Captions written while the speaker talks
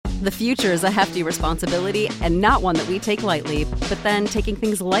The future is a hefty responsibility and not one that we take lightly, but then taking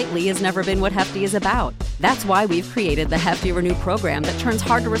things lightly has never been what Hefty is about. That's why we've created the Hefty Renew program that turns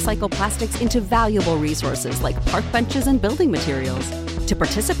hard-to-recycle plastics into valuable resources like park benches and building materials. To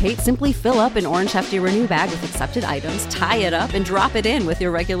participate, simply fill up an orange Hefty Renew bag with accepted items, tie it up, and drop it in with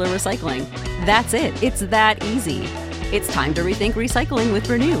your regular recycling. That's it. It's that easy. It's time to rethink recycling with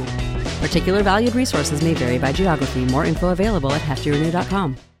Renew. Particular valued resources may vary by geography. More info available at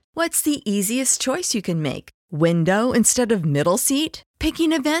heftyrenew.com. What's the easiest choice you can make? Window instead of middle seat?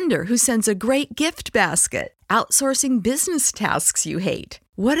 Picking a vendor who sends a great gift basket? Outsourcing business tasks you hate?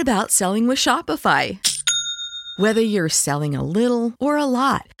 What about selling with Shopify? Whether you're selling a little or a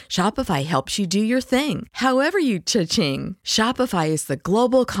lot, Shopify helps you do your thing, however you cha-ching. Shopify is the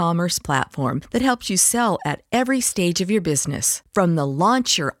global commerce platform that helps you sell at every stage of your business. From the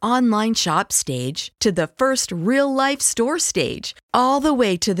launch your online shop stage to the first real-life store stage, all the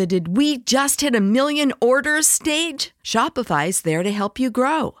way to the did we just hit 1 million orders stage. Shopify's there to help you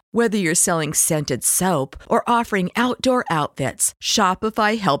grow. Whether you're selling scented soap or offering outdoor outfits,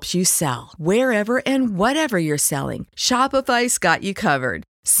 Shopify helps you sell. Wherever and whatever you're selling, Shopify's got you covered.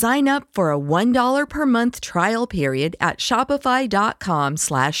 Sign up for a $1 per month trial period at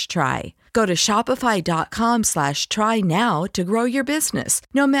shopify.com/try. Go to shopify.com/try now to grow your business,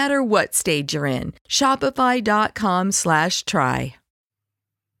 no matter what stage you're in. Shopify.com/try.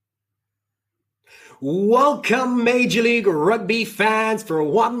 Welcome, Major League Rugby fans, for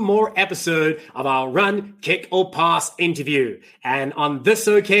one more episode of our Run, Kick or Pass interview. And on this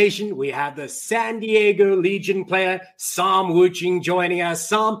occasion, we have the San Diego Legion player, Sam Wooching, joining us.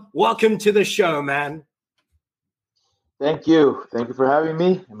 Sam, welcome to the show, man. Thank you. Thank you for having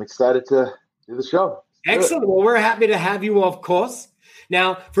me. I'm excited to do the show. Excellent. Well, we're happy to have you, of course.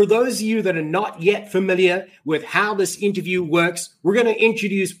 Now, for those of you that are not yet familiar with how this interview works, we're going to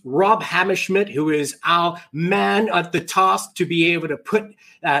introduce Rob Hammerschmidt, who is our man at the task to be able to put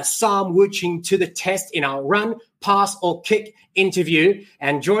Sam Wooching to the test in our Run, Pass, or Kick interview.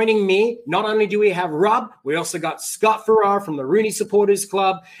 And joining me, not only do we have Rob, we also got Scott Farrar from the Rooney Supporters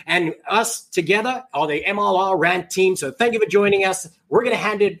Club, and us together are the MLR Rant team. So thank you for joining us. We're going to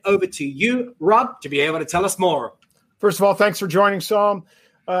hand it over to you, Rob, to be able to tell us more. First of all, thanks for joining, Sam.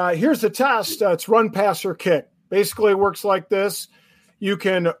 Here's the test. It's run, pass, or kick. Basically, it works like this. You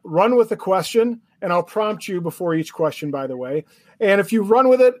can run with a question, and I'll prompt you before each question, by the way. And if you run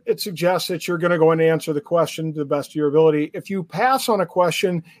with it, it suggests that you're going to go and answer the question to the best of your ability. If you pass on a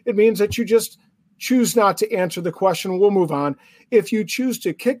question, it means that you just choose not to answer the question. We'll move on. If you choose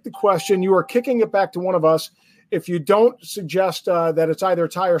to kick the question, you are kicking it back to one of us. If you don't suggest that it's either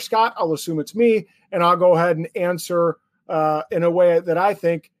Ty or Scott, I'll assume it's me, and I'll go ahead and answer in a way that I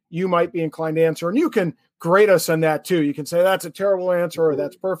think you might be inclined to answer. And you can grade us on that too. You can say that's a terrible answer, or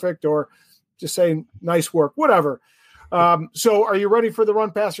that's perfect, or just say nice work, whatever. So are you ready for the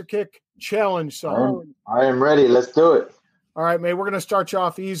run, pass, or kick challenge? So I am ready. Let's do it. All right, mate, we're going to start you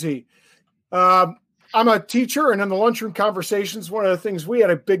off easy. I'm a teacher, and in the lunchroom conversations, one of the things we had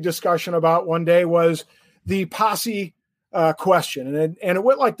a big discussion about one day was the posse question. And it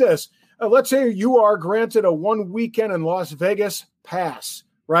went like this. Let's say you are granted a 1 weekend in Las Vegas pass,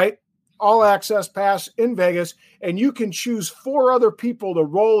 right? All access pass in Vegas, and you can choose 4 other people to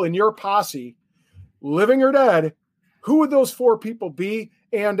roll in your posse, living or dead. Who would those 4 people be?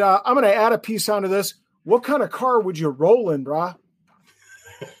 And I'm going to add a piece onto this. What kind of car would you roll in, brah?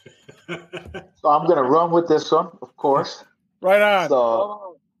 So I'm going to run with this one, of course. Right on.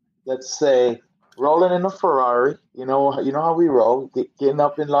 So let's say rolling in a Ferrari. You know how we roll. Getting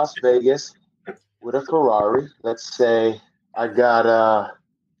up in Las Vegas with a Ferrari. Let's say I got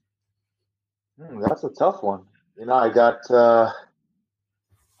that's a tough one. I got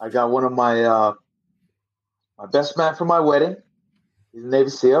one of my best man for my wedding. He's a Navy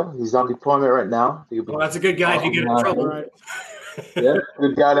SEAL. He's on deployment right now. Well, that's a good guy if you get in trouble, right? Yeah,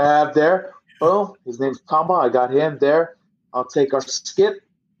 good guy to have there. Boom. His name's Tamba. I got him there. I'll take our skip,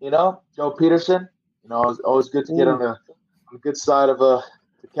 Joe Peterson. It's always good to get on the good side of the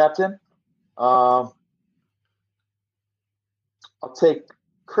captain. I'll take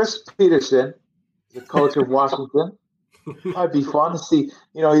Chris Peterson, the coach of Washington. Might be fun to see.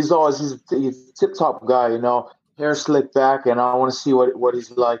 He's a tip-top guy, hair slicked back, and I want to see what he's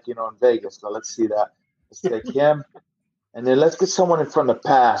like, in Vegas. So let's see that. Let's take him. And then let's get someone in from the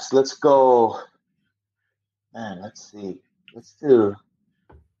past. Let's go. Man, let's see. Let's do.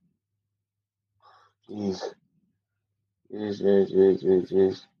 Jeez.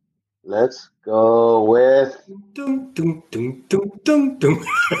 Let's go with. Dum, dum, dum, dum, dum, dum.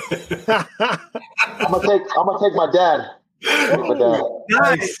 I'm gonna take my dad.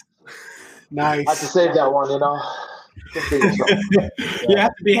 Nice. Nice. I have to save that one, You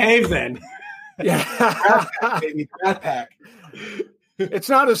have to behave then. Yeah. Baby, Rat Pack. It's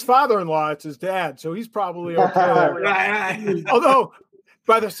not his father-in-law, it's his dad, so he's probably okay there. Right. Although,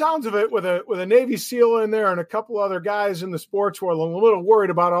 by the sounds of it, with a Navy SEAL in there and a couple other guys in the sports world, I'm a little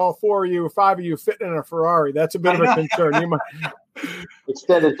worried about all 4 of you or 5 of you fitting in a Ferrari. That's a bit of a concern. You might...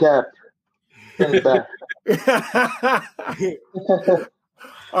 Extended cap. Extended back.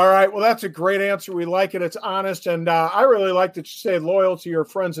 All right. Well, that's a great answer. We like it. It's honest. And I really like that you stay loyal to your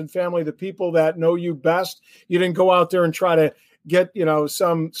friends and family, the people that know you best. You didn't go out there and try to get,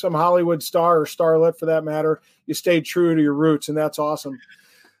 some Hollywood star or starlet for that matter. You stayed true to your roots, and that's awesome.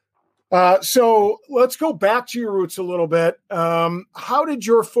 So let's go back to your roots a little bit. How did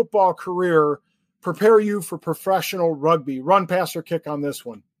your football career prepare you for professional rugby? Run, pass, or kick on this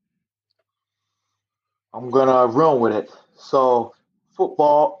one. I'm going to run with it. So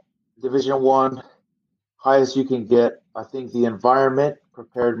football, Division I, highest you can get. I think the environment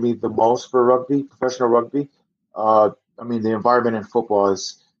prepared me the most for rugby, professional rugby. The environment in football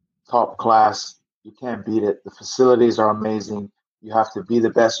is top class. You can't beat it. The facilities are amazing. You have to be the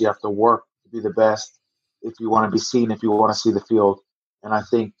best. You have to work to be the best if you want to be seen, if you want to see the field. And I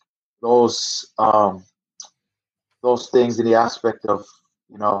think those things in the aspect of,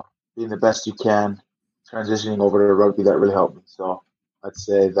 being the best you can, transitioning over to rugby, that really helped me. So I'd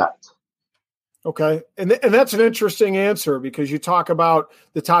say that. Okay. And that's an interesting answer because you talk about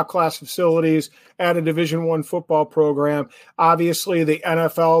the top class facilities at a Division I football program. Obviously, the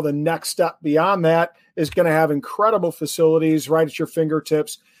NFL, the next step beyond that, is going to have incredible facilities right at your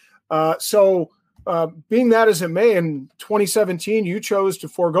fingertips. So being that as it may, in 2017, you chose to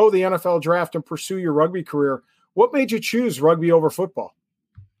forego the NFL draft and pursue your rugby career. What made you choose rugby over football?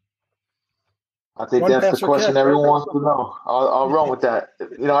 I think that's the question everyone wants to know. I'll run with that.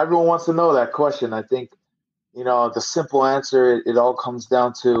 Everyone wants to know that question. I think, the simple answer, it all comes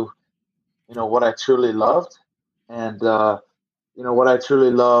down to, what I truly loved. And, what I truly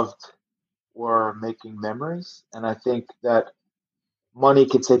loved were making memories. And I think that money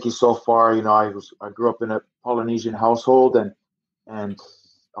can take you so far. I grew up in a Polynesian household and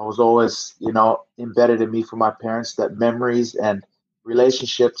I was always, embedded in me from my parents that memories and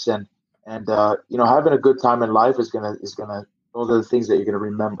relationships and having a good time in life is gonna those are the things that you're gonna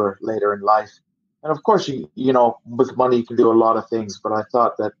remember later in life. And of course, with money you can do a lot of things, but I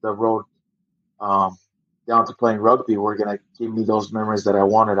thought that the road down to playing rugby were gonna give me those memories that I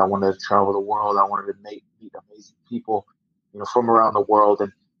wanted. I wanted to travel the world. I wanted to meet amazing people, from around the world,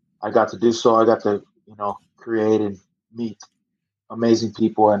 and I got to do so. I got to create and meet amazing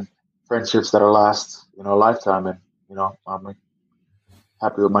people and friendships that'll last a lifetime. And I'm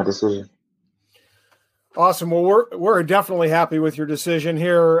happy with my decision. Awesome. Well, we're definitely happy with your decision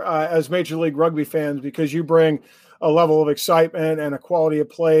here as Major League Rugby fans because you bring a level of excitement and a quality of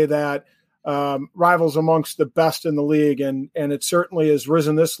play that rivals amongst the best in the league, and it certainly has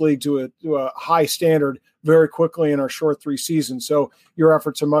risen this league to a high standard very quickly in our short 3 seasons. So your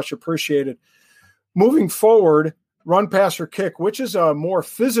efforts are much appreciated. Moving forward, run, pass, or kick, which is a more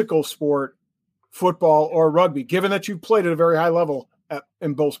physical sport, football or rugby, given that you've played at a very high level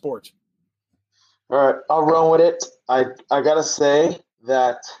in both sports? All right, I'll run with it. I gotta say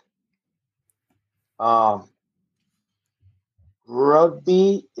that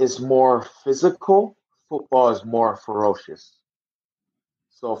rugby is more physical. Football is more ferocious.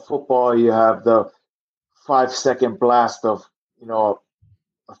 So football, you have the 5-second blast of a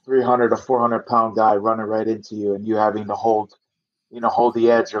 300 or 400 pound guy running right into you, and you having to hold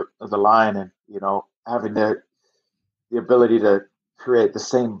the edge of the line, and having the ability to create the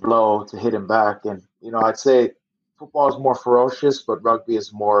same blow to hit him back. And I'd say football is more ferocious, but rugby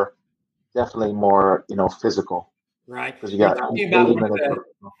is definitely more physical. Right. Because you got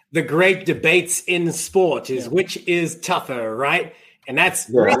the great debates in sport is which is tougher, right? And that's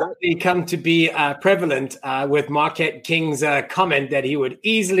recently come to be prevalent with Marquette King's comment that he would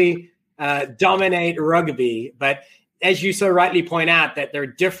easily dominate rugby. But as you so rightly point out, that there are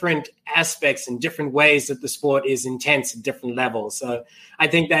different aspects and different ways that the sport is intense at different levels. So I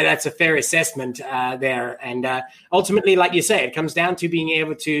think that that's a fair assessment there. And ultimately, like you say, it comes down to being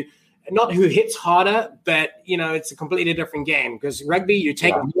able to not who hits harder, but, it's a completely different game because rugby, you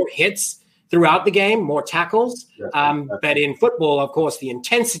take more hits throughout the game, more tackles. But in football, of course, the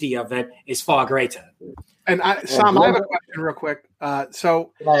intensity of it is far greater. And Sam, I have a question real quick.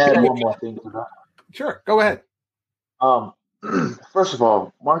 So can I add one more thing to that? Sure, go ahead. First of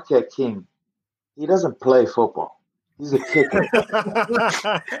all, Marquette King, he doesn't play football. He's a kicker.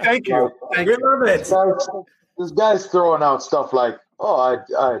 Thank you. Thank you. This guy's throwing out stuff like,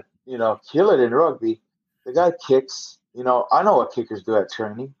 kill it in rugby. The guy kicks. I know what kickers do at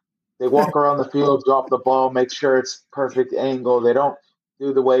training. They walk around the field, drop the ball, make sure it's perfect angle. They don't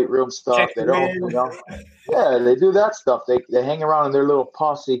do the weight room stuff. They don't, yeah, they do that stuff. They hang around in their little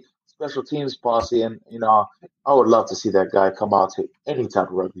posse, special teams posse, and I would love to see that guy come out to any type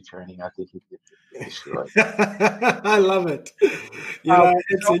of rugby training. I think he'd get destroyed. I love it.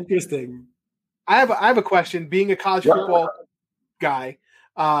 It's interesting. I have a question. Being a college football guy,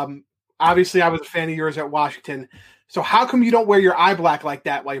 obviously I was a fan of yours at Washington. So how come you don't wear your eye black like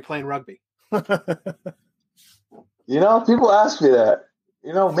that while you're playing rugby? People ask me that.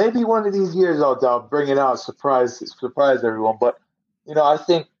 Maybe one of these years I'll bring it out, surprise everyone. But I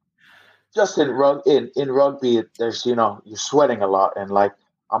think just in rugby, there's you're sweating a lot, and like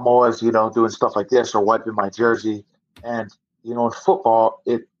I'm always doing stuff like this or wiping my jersey, and in football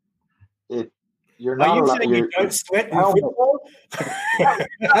you're not allowed. Saying you don't sweat in football?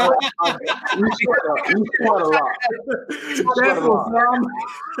 You sweat a lot.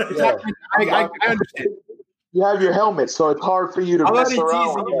 Yeah. I understand. You have your helmet, so it's hard for you to mess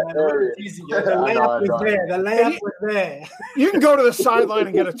around. The layup was there. You can go to the sideline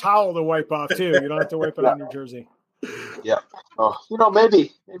and get a towel to wipe off too. You don't have to wipe it on your jersey. Yeah.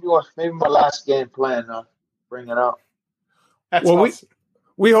 Maybe my last game plan. Bring it up. That's awesome.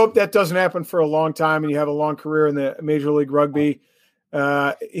 We hope that doesn't happen for a long time, and you have a long career in the Major League Rugby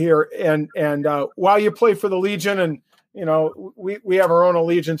here. And while you play for the Legion, and we have our own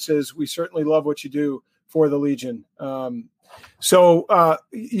allegiances, we certainly love what you do for the Legion. So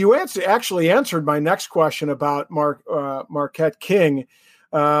you actually answered my next question about Marquette King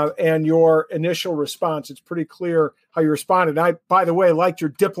and your initial response. It's pretty clear how you responded. I, by the way, liked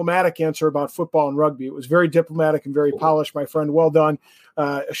your diplomatic answer about football and rugby. It was very diplomatic and very polished, my friend. Well done.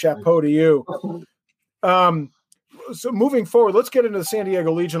 A chapeau to you. So moving forward, let's get into the San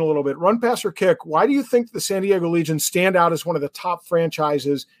Diego Legion a little bit. Run, pass, or kick. Why do you think the San Diego Legion stand out as one of the top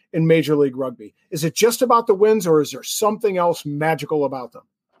franchises in Major League Rugby? Is it just about the wins, or is there something else magical about them?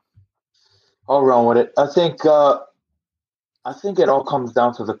 I'll run with it. I think it all comes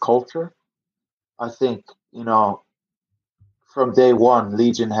down to the culture. I think, from day one,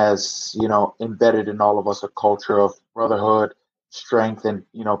 Legion has, embedded in all of us a culture of brotherhood, strength, and,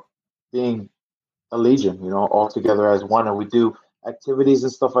 being a Legion, all together as one. And we do activities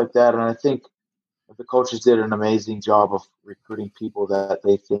and stuff like that. And I think the coaches did an amazing job of recruiting people that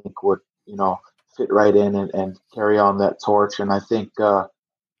they think would, fit right in and carry on that torch. And I think, I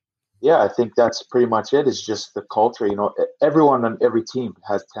think that's pretty much it. It's just the culture. Everyone on every team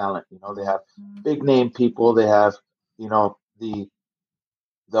has talent. They have big name people. They have, the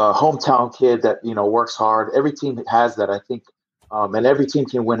hometown kid that works hard. Every team has that, I think, and every team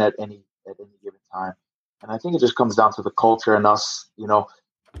can win at any given time. And I think it just comes down to the culture and us,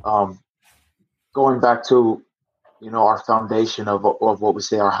 going back to, our foundation of what we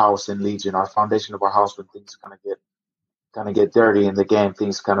say our house in Legion, our foundation of our house when things kind of get dirty in the game,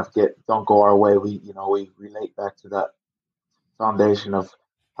 things kind of don't go our way. We relate back to that foundation of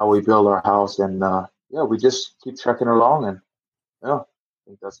how we build our house, and we just keep trekking along, and I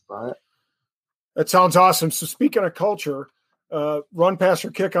think that's about it. That sounds awesome. So speaking of culture, run, pass,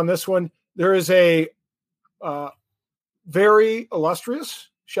 or kick on this one, there is a very illustrious,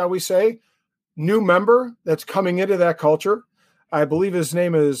 shall we say, new member that's coming into that culture. I believe his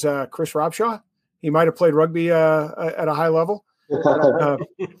name is Chris Robshaw. He might have played rugby at a high level.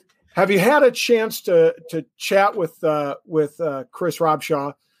 Have you had a chance to chat with Chris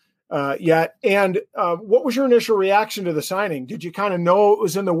Robshaw yet? And what was your initial reaction to the signing? Did you kind of know it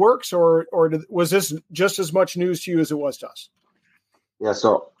was in the works, or was this just as much news to you as it was to us? Yeah,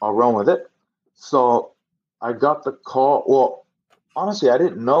 so I'll run with it. So I got the call. Well, honestly, I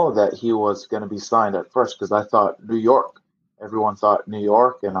didn't know that he was going to be signed at first because I thought New York. Everyone thought New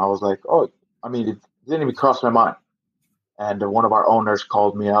York, and I was like, it didn't even cross my mind. And one of our owners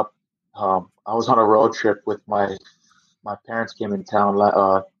called me up. I was on a road trip with my parents came in town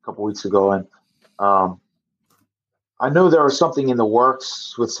a couple weeks ago, and I knew there was something in the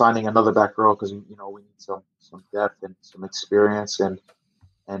works with signing another back row because we need some depth and some experience. And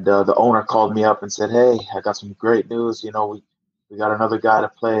the owner called me up and said, "Hey, I got some great news. We got another guy to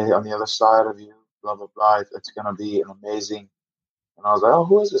play on the other side of you. Blah blah blah. It's gonna be an amazing." And I was like, "Oh,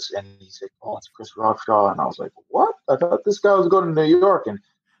 who is this?" And he said, "Oh, it's Chris Robshaw." And I was like, "What? I thought this guy was going to New York." And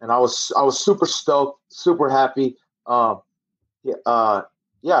I was super stoked, super happy. I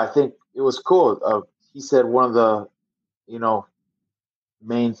think it was cool. He said one of the,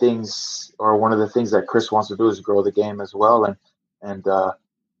 main things, or one of the things that Chris wants to do is grow the game as well. And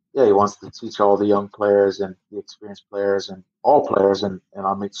he wants to teach all the young players and the experienced players and all players, and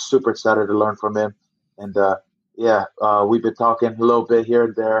I'm super excited to learn from him. And we've been talking a little bit here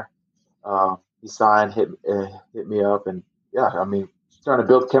and there. He signed, hit me up, and trying to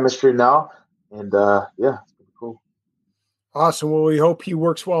build chemistry now, and it's pretty cool. Awesome. Well, we hope he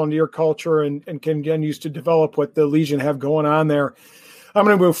works well into your culture and can use to develop what the Legion have going on there. I'm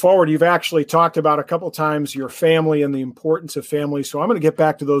going to move forward. You've actually talked about a couple of times your family and the importance of family. So I'm going to get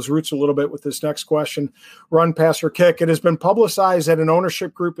back to those roots a little bit with this next question. Run, pass, or kick. It has been publicized that an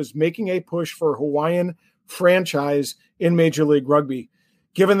ownership group is making a push for a Hawaiian franchise in Major League Rugby.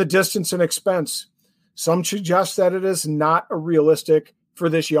 Given the distance and expense, some suggest that it is not realistic for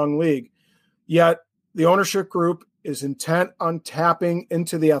this young league. Yet the ownership group is intent on tapping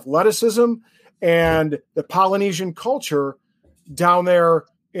into the athleticism and the Polynesian culture down there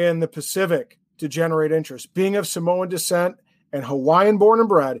in the Pacific to generate interest. Being of Samoan descent and Hawaiian born and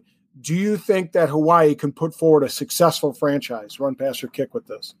bred, do you think that Hawaii can put forward a successful franchise? Run, pass, or kick with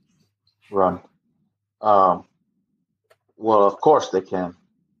this? Run. Well, of course they can.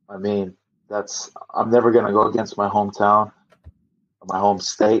 I mean, I'm never going to go against my hometown, my home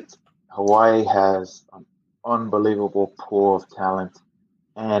state. Hawaii has an unbelievable pool of talent,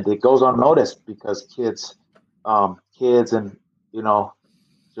 and it goes unnoticed because kids and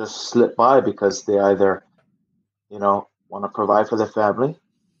just slip by because they either want to provide for their family,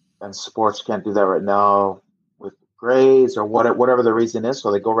 and sports can't do that right now with grades or whatever the reason is,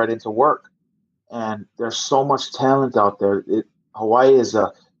 so they go right into work. And there's so much talent out there. Hawaii is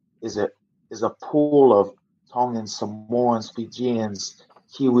a pool of Tongan, Samoans, Fijians,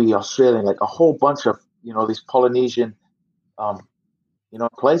 Kiwi, Australian, like a whole bunch of these Polynesian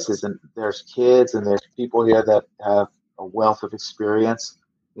places. And there's kids and there's people here that have a wealth of experience,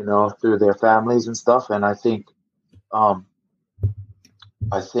 through their families and stuff. And I think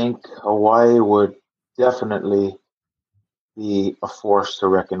Hawaii would definitely be a force to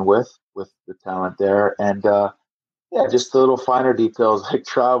reckon with the talent there. And just the little finer details like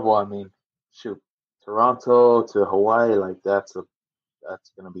travel. I mean, shoot, Toronto to Hawaii, like that's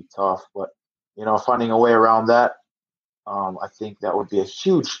going to be tough. But finding a way around that, I think that would be a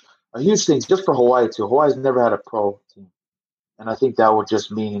huge thing just for Hawaii too. Hawaii's never had a pro team, and I think that would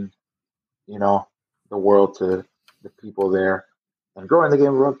just mean, the world to the people there and growing the game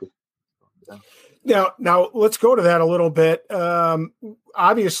of rugby. Now let's go to that a little bit.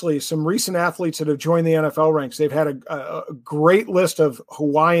 Obviously, some recent athletes that have joined the NFL ranks, they've had a great list of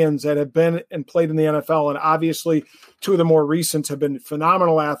Hawaiians that have been and played in the NFL. And obviously, two of the more recent have been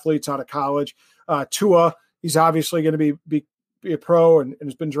phenomenal athletes out of college. Tua, he's obviously going to be a pro and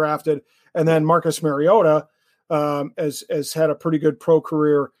has been drafted. And then Marcus Mariota has had a pretty good pro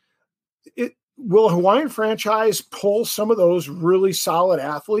career. Will a Hawaiian franchise pull some of those really solid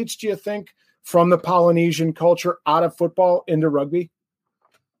athletes, do you think, from the Polynesian culture out of football into rugby?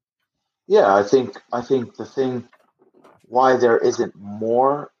 Yeah, I think the thing why there isn't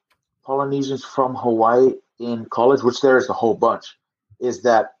more Polynesians from Hawaii in college, which there is a whole bunch, is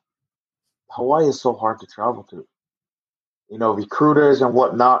that Hawaii is so hard to travel to. Recruiters and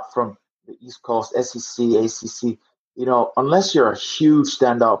whatnot from the East Coast, SEC, ACC, unless you're a huge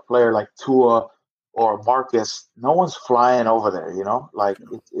standout player like Tua or Marcus, no one's flying over there,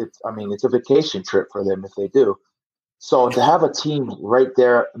 it's a vacation trip for them if they do. So to have a team right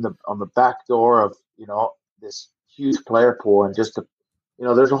there on the back door of, this huge player pool, and just to,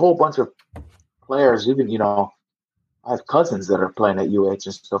 there's a whole bunch of players, even, I have cousins that are playing at UH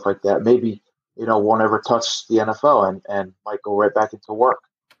and stuff like that. Maybe, won't ever touch the NFL and might go right back into work.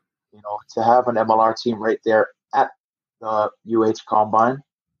 To have an MLR team right there at the UH Combine,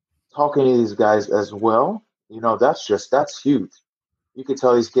 talking to these guys as well, that's huge. You could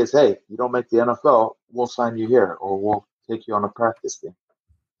tell these kids, hey, you don't make the NFL, we'll sign you here, or we'll take you on a practice thing,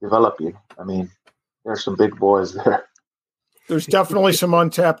 develop you. I mean, there's some big boys there. There's definitely some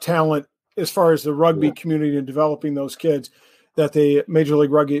untapped talent as far as the rugby community and developing those kids that the Major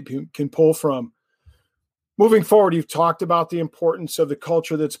League Rugby can pull from. Moving forward, you've talked about the importance of the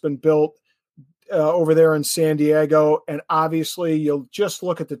culture that's been built over there in San Diego. And obviously, you'll just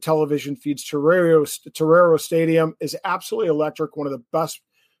look at the television feeds. Torero Stadium is absolutely electric, one of the best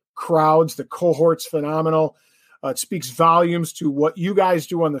crowds. The cohort's phenomenal. It speaks volumes to what you guys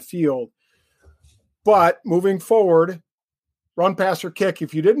do on the field. But moving forward, run, pass, or kick,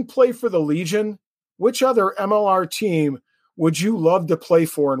 if you didn't play for the Legion, which other MLR team would you love to play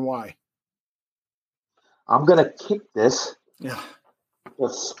for and why? I'm going to kick this. Yeah.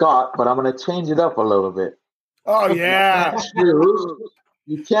 With Scott, but I'm going to change it up a little bit. Oh, yeah.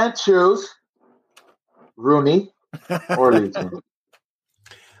 You can't choose Rooney or Legion.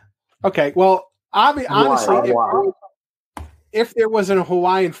 Okay, well, honestly, why? if there was a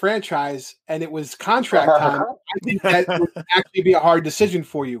Hawaiian franchise and it was contract time, I think that would actually be a hard decision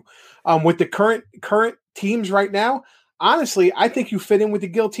for you. With the current teams right now, honestly, I think you fit in with the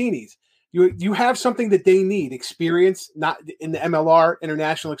Giltinis. You have something that they need: experience, not in the MLR,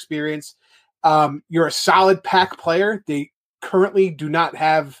 international experience. You're a solid pack player. They currently do not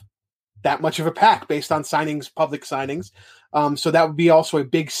have that much of a pack based on signings, public signings. So that would be also a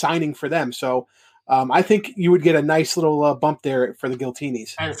big signing for them. So I think you would get a nice little bump there for the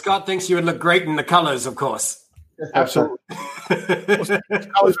Giltinis. And Scott thinks you would look great in the colors, of course. Absolutely.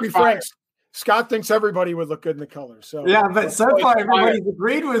 Let's be frank. Scott thinks everybody would look good in the colors. So yeah, but so far everybody's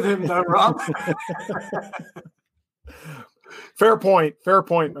agreed with him, though, Rob. Fair point,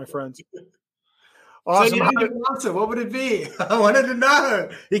 my friends. Awesome. So you didn't answer. What would it be? I wanted to know.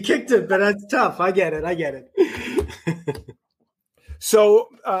 He kicked it, but that's tough. I get it. So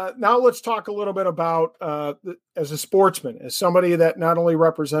now let's talk a little bit about, as a sportsman, as somebody that not only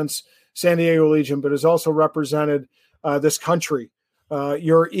represents San Diego Legion, but has also represented this country.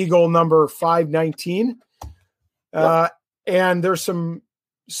 You're Eagle number 519. And there's some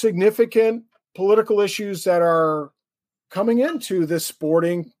significant political issues that are coming into this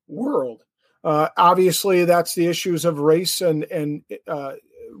sporting world. Obviously, that's the issues of race and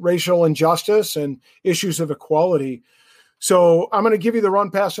racial injustice and issues of equality. So I'm going to give you the run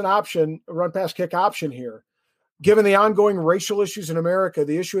pass kick option here. Given the ongoing racial issues in America,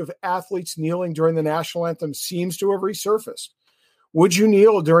 the issue of athletes kneeling during the national anthem seems to have resurfaced. Would you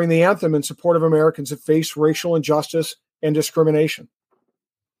kneel during the anthem in support of Americans that face racial injustice and discrimination?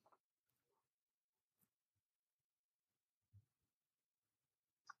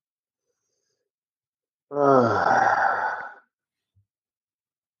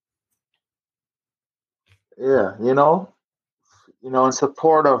 Yeah, in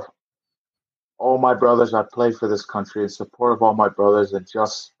support of all my brothers, I play for this country. In support of all my brothers, and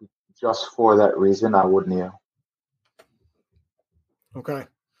just for that reason, I would kneel. Okay.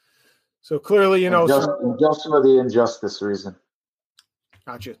 So clearly, just for the injustice reason.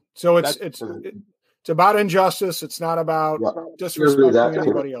 Gotcha. So it's about injustice. It's not about disrespecting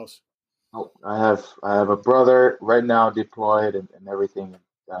anybody else. No, I have a brother right now deployed and everything.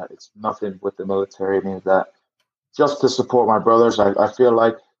 It's nothing with the military, any of that. Just to support my brothers. I feel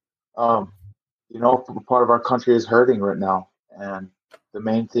like, part of our country is hurting right now, and the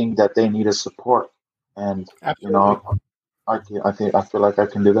main thing that they need is support. And absolutely. I feel like I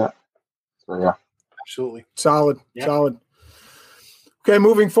can do that. So yeah, absolutely, solid. Okay,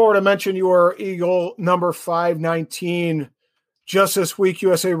 moving forward, I mentioned you are Eagle number 519. Just this week,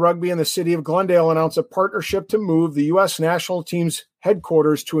 USA Rugby and the city of Glendale announced a partnership to move the U.S. national team's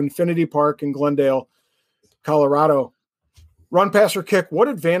headquarters to Infinity Park in Glendale, Colorado. Run, pass, or kick, what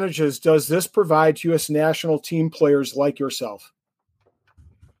advantages does this provide to U.S. national team players like yourself?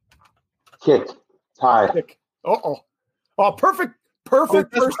 Kick. Tie. Kick. Oh, perfect first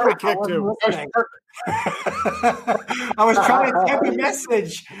kick too. I was trying to type a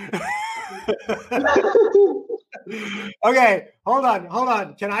message. Okay, hold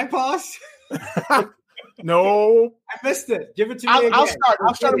on. Can I pause? No. I missed it. Give it to me again. I'll start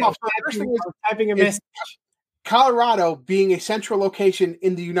him off. First thing is typing a message. Colorado being a central location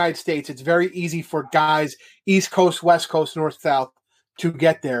in the United States, it's very easy for guys East Coast, West Coast, North, South to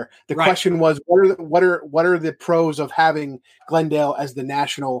get there. The question was, what are the pros of having Glendale as the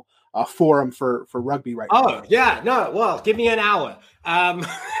national forum for rugby right now? Oh, yeah. No, well, give me an hour.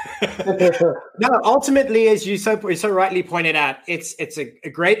 No, ultimately, as you so rightly pointed out, it's a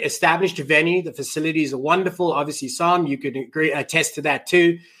great established venue. The facilities are wonderful. Obviously, Sam, you could attest to that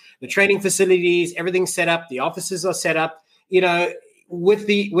too. The training facilities, everything's set up. The offices are set up. With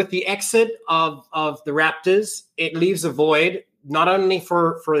the exit of the Raptors, it leaves a void not only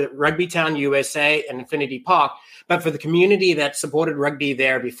for Rugby Town USA and Infinity Park, but for the community that supported rugby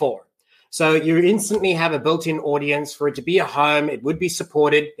there before. So you instantly have a built-in audience for it to be a home. It would be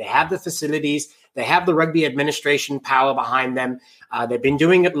supported. They have the facilities. They have the rugby administration power behind them. They've been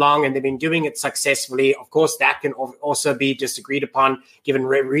doing it long, and they've been doing it successfully. Of course, that can also be disagreed upon given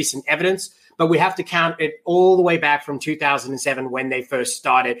recent evidence. But we have to count it all the way back from 2007 when they first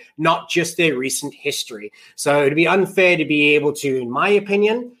started, not just their recent history. So it'd be unfair to be able to, in my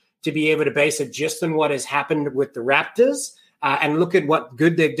opinion, to be able to base it just on what has happened with the Raptors and look at what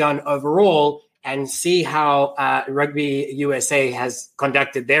good they've done overall and see how Rugby USA has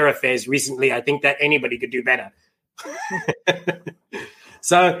conducted their affairs recently. I think that anybody could do better.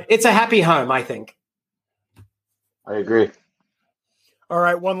 So it's a happy home, I think. I agree. All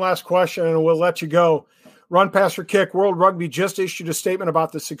right, one last question, and we'll let you go. Run, Pass, or Kick, World Rugby just issued a statement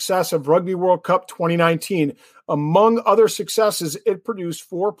about the success of Rugby World Cup 2019. Among other successes, it produced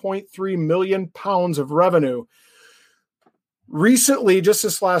 4.3 million pounds of revenue. Recently, just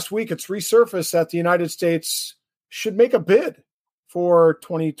this last week, it's resurfaced that the United States should make a bid for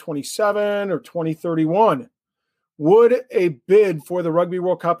 2027 or 2031. Would a bid for the Rugby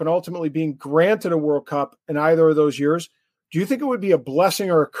World Cup and ultimately being granted a World Cup in either of those years, do you think it would be a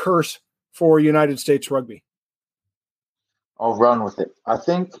blessing or a curse for United States rugby? I'll run with it. I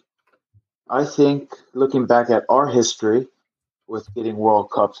think looking back at our history with getting World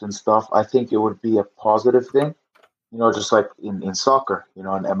Cups and stuff, I think it would be a positive thing. Just like in soccer, and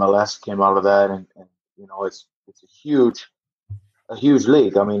MLS came out of that, and it's a huge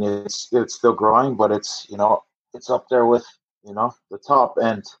league. I mean, it's still growing, but it's up there with the top.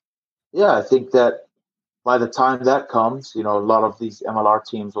 And yeah, I think that by the time that comes, a lot of these MLR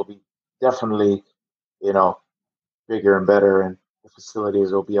teams will be definitely bigger and better, and the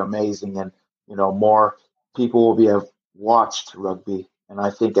facilities will be amazing, and more people will have watched rugby. And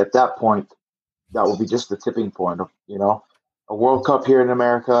I think at that point, that will be just the tipping point of, a World Cup here in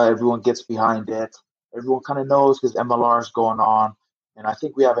America. Everyone gets behind it. Everyone kind of knows because MLR is going on. And I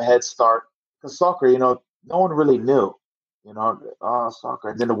think we have a head start because soccer, no one really knew,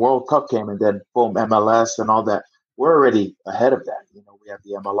 soccer. And then the World Cup came, and then boom, MLS and all that. We're already ahead of that. We have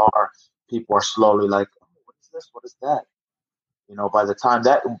the MLR. People are slowly like, oh, what is this? What is that? By the time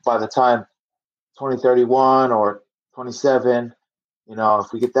 2031 or 27,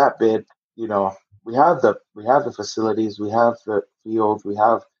 if we get that bid, we have the facilities, we have the fields, we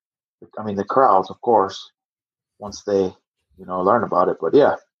have, the crowds, of course, once they, learn about it. But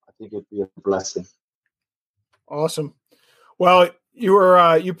yeah, I think it'd be a blessing. Awesome. Well,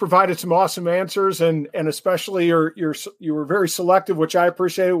 you provided some awesome answers, and especially you were very selective, which I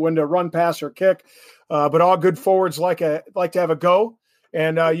appreciate, when to run, pass, or kick. But all good forwards like to have a go,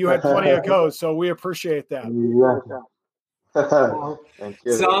 and you had plenty of goes, so we appreciate that. Yeah. Thank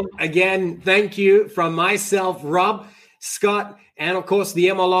you. So again, thank you from myself, Rob, Scott, and of course the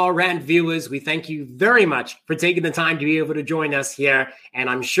MLR Rant viewers. We thank you very much for taking the time to be able to join us here, and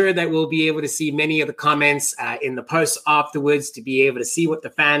I'm sure that we'll be able to see many of the comments in the posts afterwards to be able to see what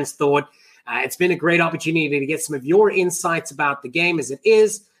the fans thought. It's been a great opportunity to get some of your insights about the game as it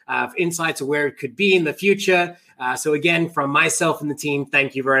is, insights of where it could be in the future. So again, from myself and the team,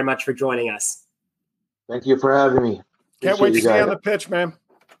 thank you very much for joining us. Thank you for having me. Can't wait to stay on the pitch, man.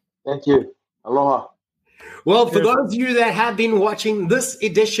 Thank you. Aloha. Well, for those of you that have been watching this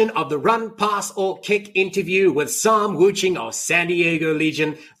edition of the Run, Pass, or Kick interview with Sam Wooching of San Diego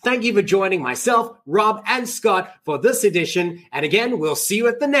Legion, thank you for joining myself, Rob, and Scott for this edition. And again, we'll see you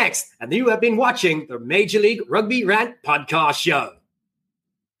at the next. And you have been watching the Major League Rugby Rant podcast show.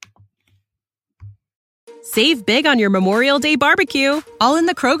 Save big on your Memorial Day barbecue, all in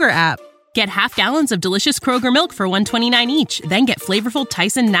the Kroger app. Get half gallons of delicious Kroger milk for $1.29 each. Then get flavorful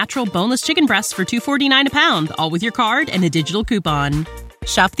Tyson natural boneless chicken breasts for $2.49 a pound, all with your card and a digital coupon.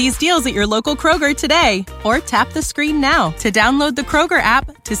 Shop these deals at your local Kroger today, or tap the screen now to download the Kroger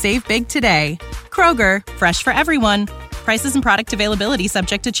app to save big today. Kroger, fresh for everyone. Prices and product availability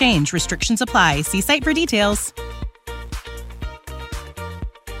subject to change. Restrictions apply. See site for details.